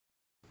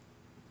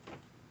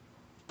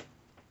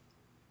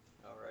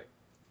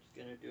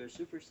gonna do a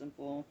super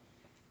simple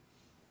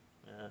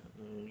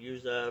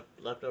use up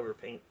leftover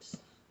paints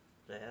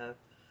that I have.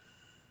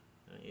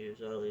 I use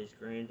all these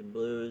greens and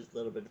blues, a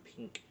little bit of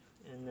pink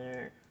in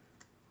there.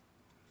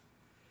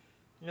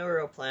 No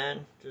real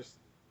plan, just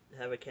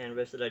have a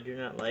canvas that I do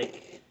not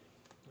like.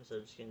 So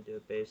I'm just gonna do a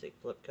basic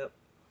flip cup.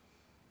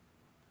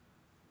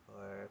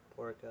 Or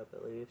pour cup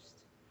at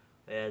least.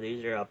 But yeah,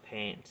 these are all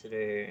paints that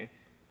are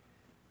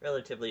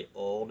relatively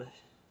old.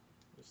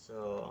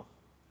 So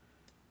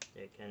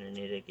they kind of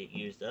need to get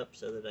used up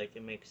so that I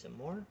can make some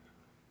more.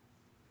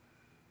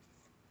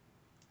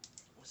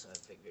 So I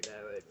figured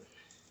I would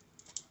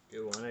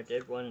do one. I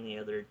did one the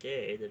other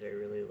day that I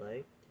really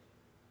liked.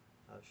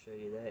 I'll show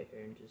you that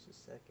here in just a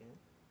second.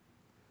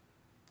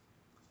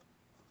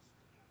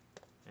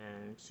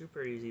 And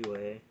super easy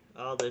way.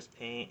 All this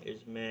paint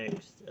is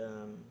mixed.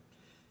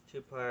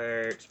 2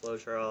 parts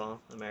Floetrol,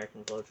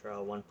 American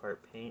Floetrol, 1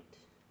 part paint.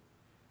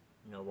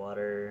 No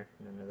water,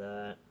 none of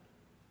that.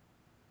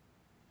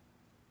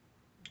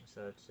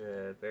 So it's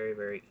a very,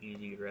 very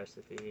easy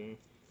recipe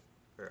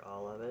for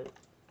all of it.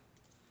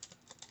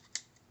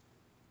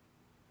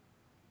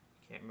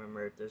 Can't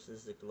remember if this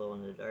is the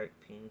glow-in-the-dark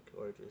pink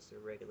or just a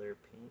regular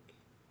pink.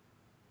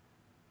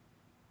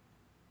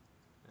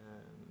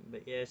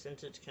 But yeah,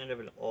 since it's kind of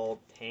an old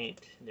paint,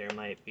 there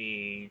might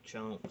be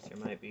chunks, there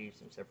might be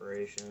some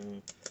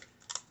separation.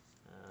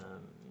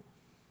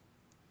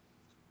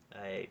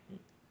 I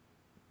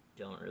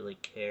don't really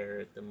care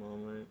at the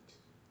moment.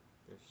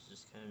 It's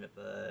just kind of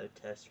a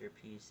tester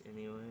piece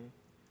anyway.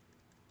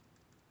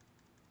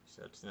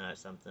 So it's not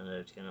something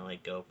that's gonna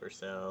like go for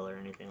sale or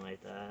anything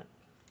like that.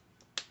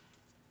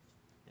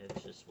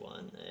 It's just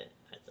one that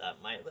I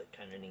thought might look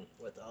kind of neat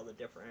with all the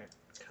different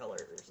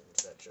colors and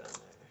such on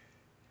there.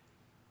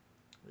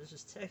 This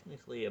is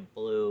technically a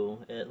blue.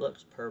 It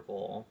looks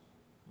purple,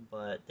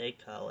 but they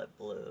call it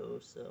blue,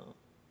 so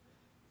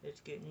it's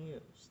getting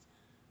used.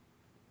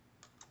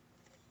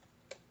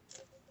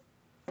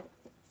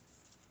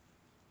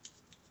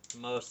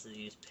 Most of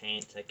these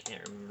paints, I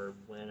can't remember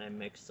when I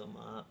mixed them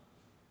up.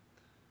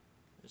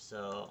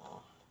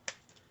 So,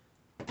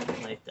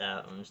 like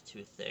that one's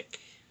too thick.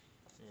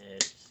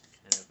 It's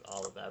kind of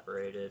all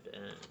evaporated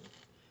and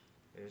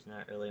there's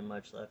not really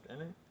much left in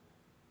it.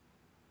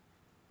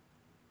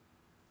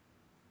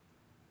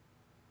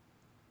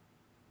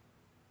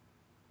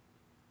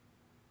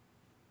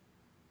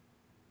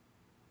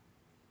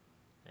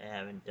 I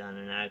haven't done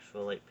an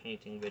actual like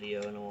painting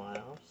video in a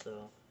while,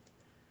 so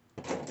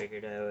I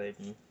figured I would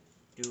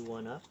do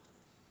one up.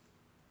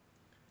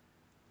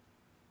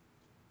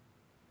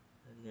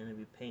 I'm gonna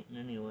be painting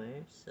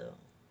anyway, so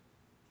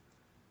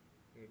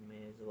figured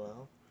may as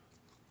well.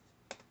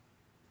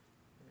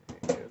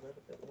 There's a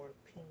little bit more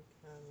pink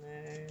on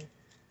there.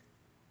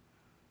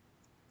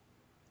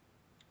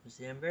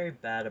 See, I'm very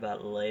bad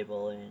about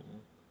labeling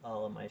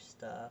all of my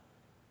stuff.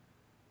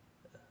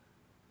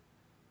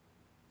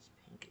 This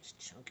pink is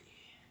chunky.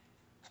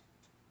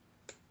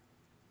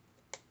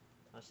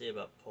 I'll see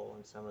about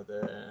pulling some of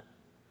the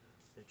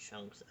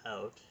chunks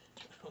out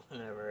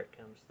whenever it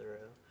comes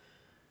through.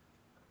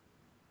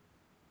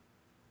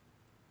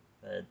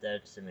 But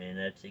that's, I mean,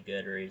 that's a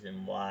good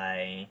reason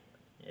why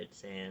it's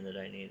saying that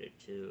I needed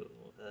to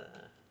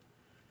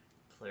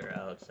clear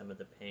out some of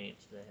the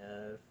paints that I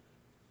have.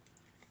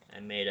 I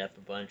made up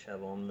a bunch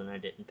of them and I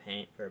didn't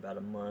paint for about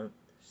a month,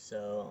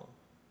 so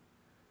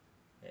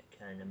it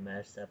kind of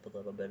messed up a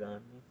little bit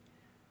on me.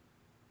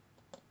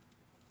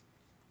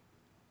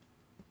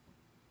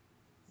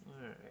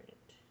 Alright.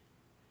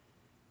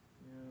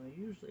 Now,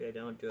 usually I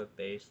don't do a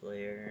base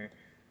layer,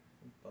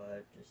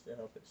 but just to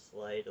help it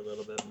slide a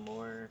little bit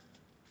more,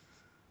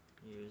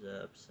 use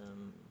up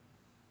some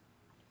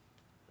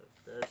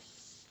of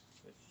this,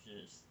 which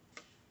is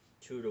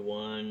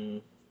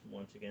 2-to-1,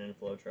 once again,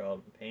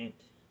 Floetrol paint.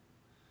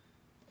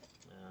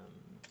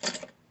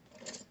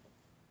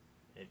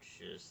 It's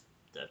just,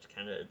 that's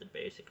kind of the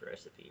basic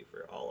recipe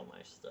for all of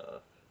my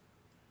stuff.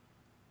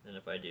 And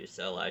if I do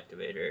sell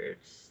Activator,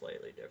 it's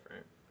slightly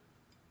different.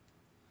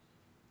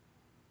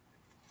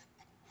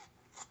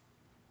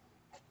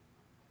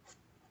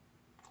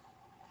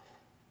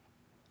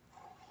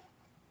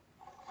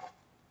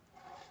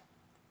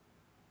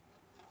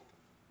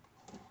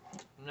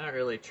 I'm not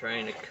really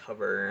trying to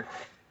cover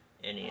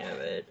any of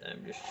it.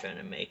 I'm just trying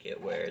to make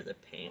it where the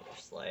paint will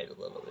slide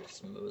a little bit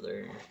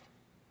smoother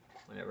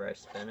whenever I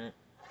spin it.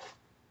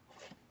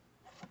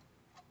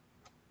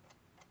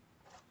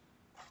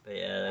 But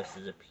yeah, this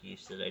is a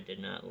piece that I did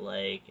not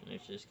like, and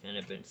it's just kind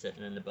of been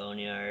sitting in the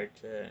boneyard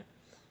to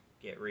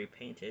get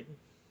repainted.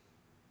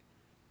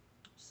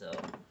 So,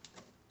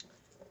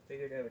 I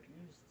figured I would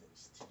use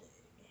this today.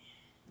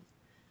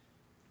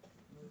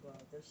 Move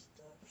all this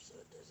stuff so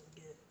it doesn't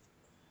get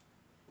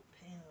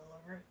paint all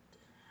over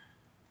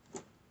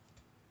it.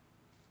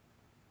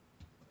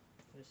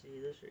 You see,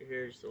 this right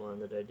here is the one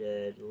that I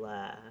did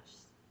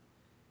last.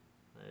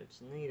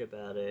 What's neat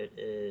about it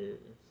is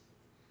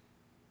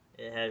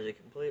it has a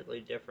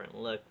completely different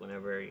look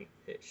whenever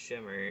it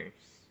shimmers,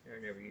 or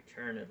whenever you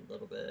turn it a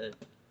little bit.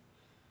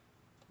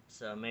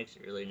 So it makes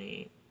it really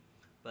neat.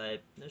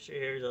 But this right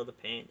here is all the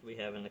paint we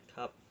have in the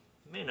cup.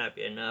 It may not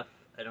be enough,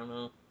 I don't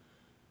know.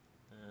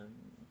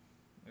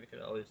 We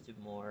could always do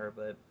more,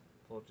 but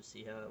we'll just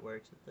see how it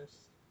works with this.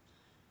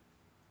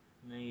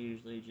 And I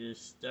usually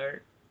just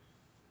start.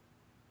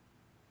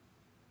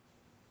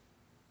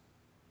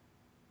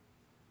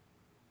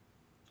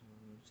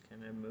 And just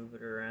kind of move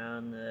it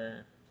around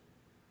the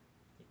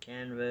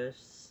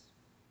canvas.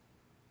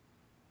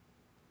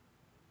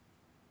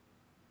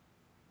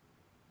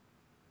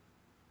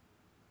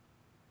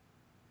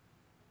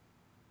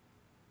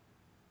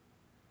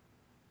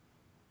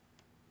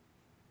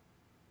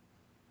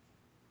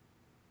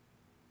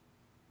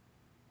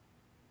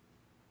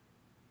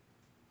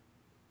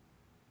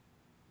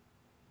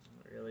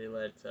 It really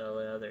lets all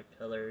the other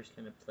colors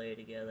kind of play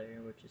together,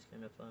 which is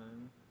kind of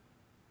fun.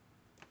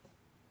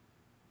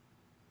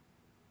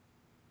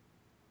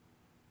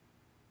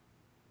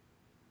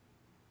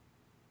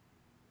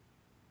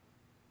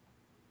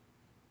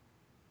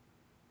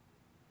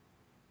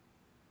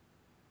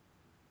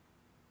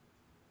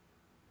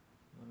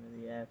 One of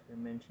the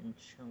aforementioned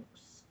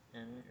chunks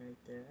in it right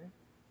there.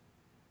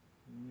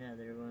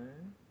 Another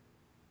one.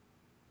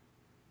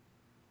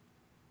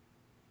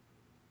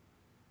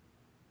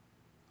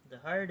 The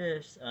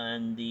hardest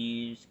on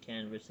these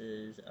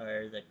canvases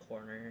are the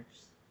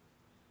corners,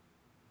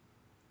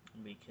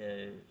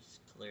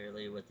 because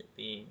clearly with it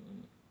being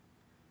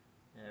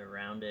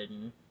rounded,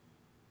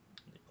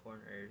 the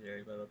corners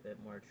are a little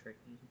bit more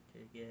tricky to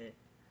get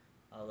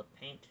all the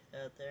paint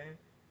out there.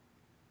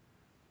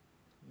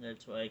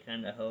 That's why I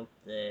kind of hope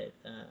that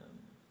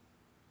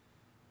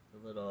the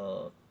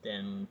little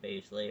thin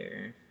base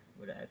layer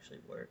would actually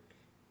work.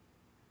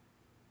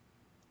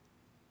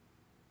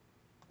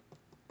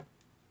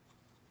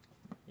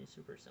 It's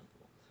super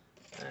simple.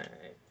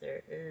 Alright,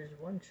 there is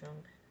one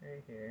chunk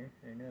right here,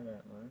 I know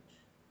that much,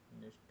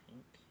 in this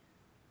pink.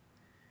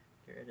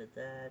 Get rid of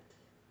that.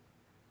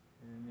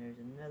 And there's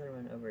another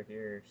one over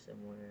here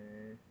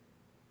somewhere.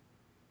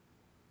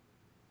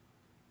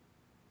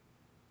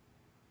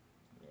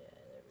 Yeah,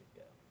 there we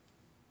go.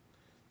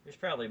 There's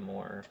probably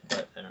more,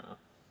 but I don't know.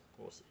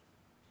 We'll see.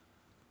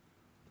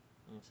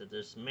 And so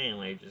this is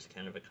mainly just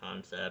kind of a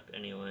concept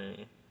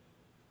anyway.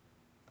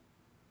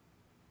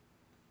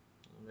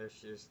 There's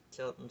just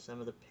tilting some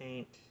of the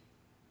paint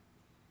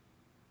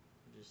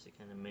just to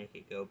kind of make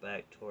it go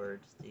back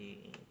towards the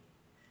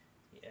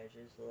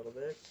edges a little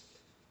bit.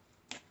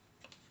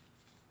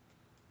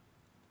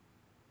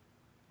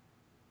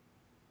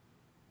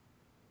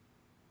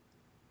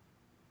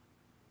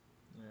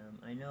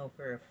 I know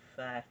for a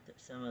fact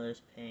that some of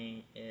this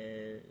paint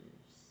is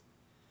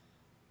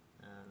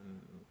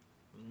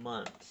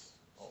months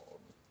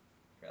old,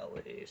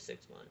 probably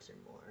 6 months or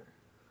more.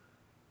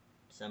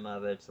 Some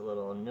of it's a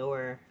little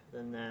newer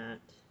than that,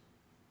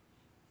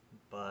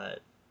 but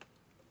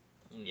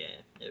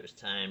yeah, it was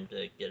time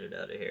to get it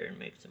out of here and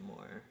make some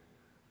more.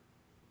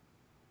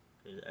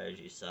 Because as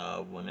you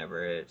saw,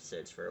 whenever it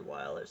sits for a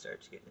while, it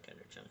starts getting kind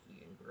of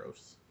chunky and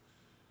gross.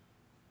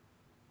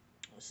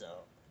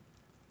 So,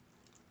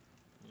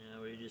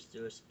 now we just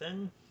do a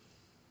spin.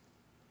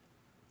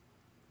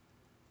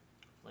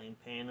 Plain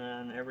paint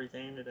on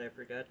everything that I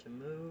forgot to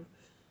move.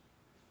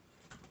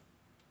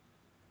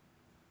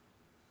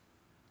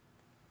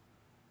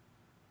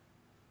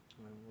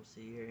 And we'll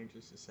see here in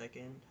just a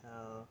second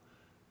how,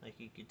 like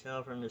you could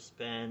tell from the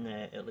spin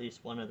that at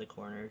least one of the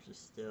corners is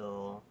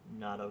still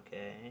not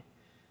okay.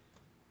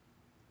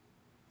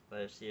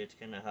 But see, it's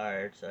kind of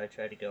hard, so I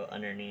try to go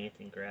underneath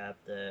and grab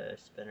the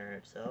spinner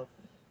itself.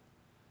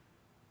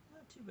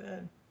 Not too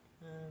bad.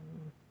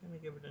 Let me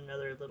give it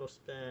another little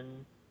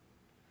spin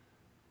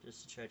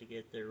just to try to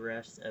get the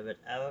rest of it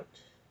out.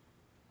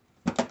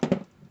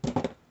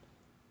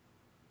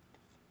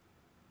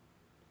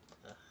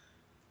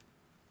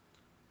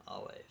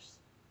 Always.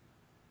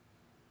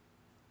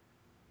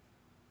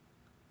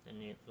 The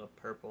neat little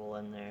purple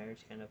in there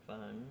is kind of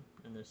fun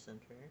in the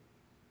center.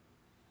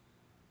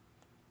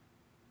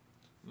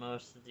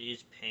 Most of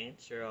these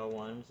paints are all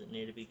ones that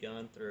need to be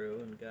gone through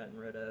and gotten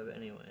rid of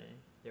anyway.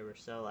 There were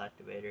cell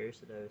activators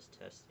that I was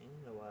testing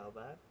a while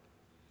back.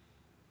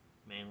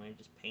 Mainly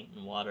just paint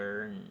and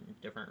water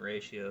and different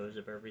ratios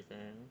of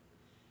everything.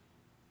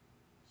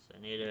 So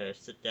I need to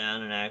sit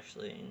down and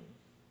actually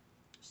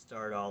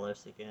start all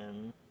this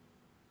again.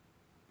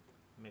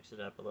 Mix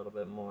it up a little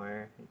bit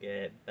more,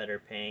 get better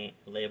paint,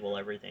 label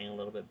everything a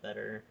little bit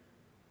better.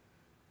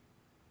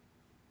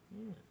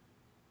 Yeah,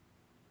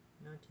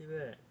 not too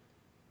bad.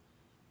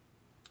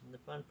 And the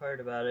fun part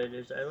about it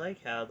is I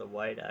like how the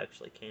white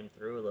actually came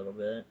through a little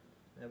bit.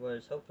 I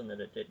was hoping that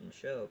it didn't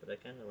show, but I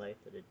kind of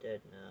like that it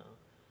did now.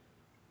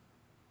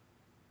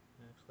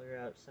 I'll clear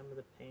out some of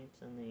the paints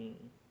on the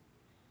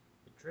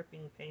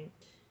dripping paint.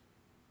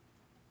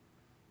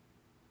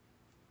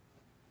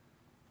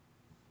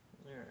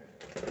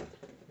 Alright.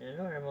 And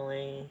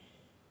normally,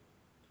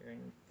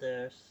 during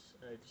this,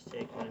 I just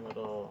take my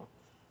little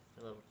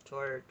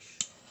torch,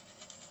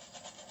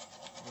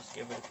 just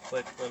give it a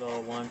quick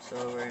little once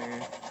over.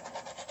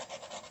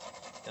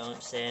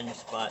 Don't stay in the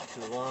spot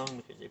too long,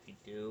 because if you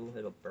do,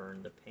 it'll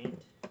burn the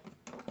paint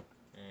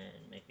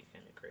and make it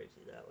kind of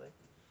crazy that way.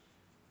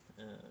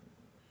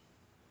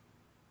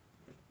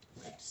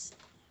 Let's see.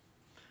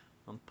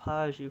 I'll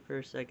pause you for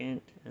a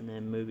second and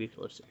then move you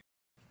closer.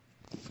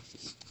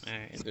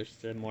 Alright, this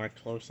is a more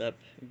close-up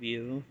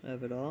view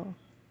of it all.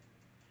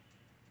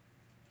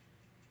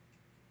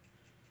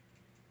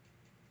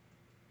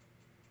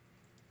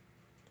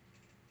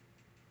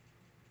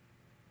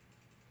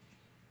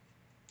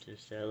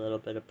 Just a little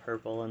bit of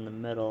purple in the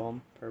middle,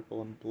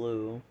 purple and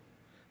blue.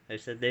 They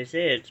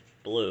say it's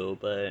blue,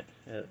 but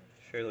it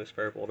sure looks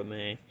purple to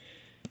me.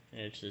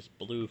 It's this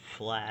blue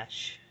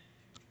flash.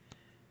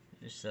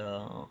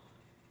 So,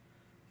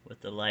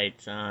 with the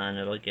lights on,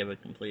 it'll give a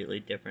completely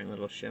different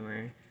little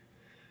shimmer.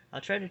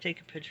 I'll try to take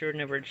a picture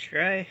whenever it's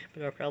dry,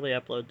 but I'll probably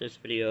upload this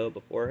video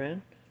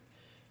beforehand.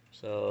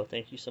 So,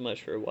 thank you so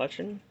much for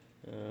watching.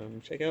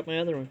 Check out my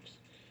other ones.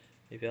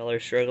 If y'all are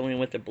struggling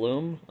with the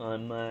bloom,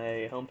 on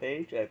my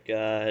homepage I've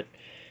got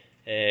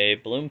a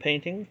bloom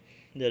painting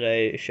that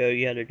I show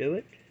you how to do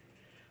it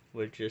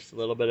with just a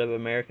little bit of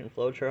American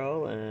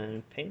Floetrol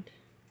and paint.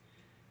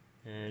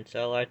 And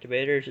cell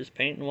activator is just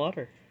paint and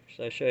water.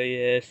 So I show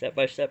you step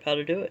by step how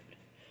to do it.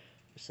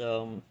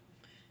 So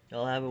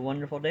y'all have a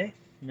wonderful day,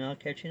 and I'll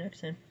catch you next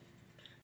time.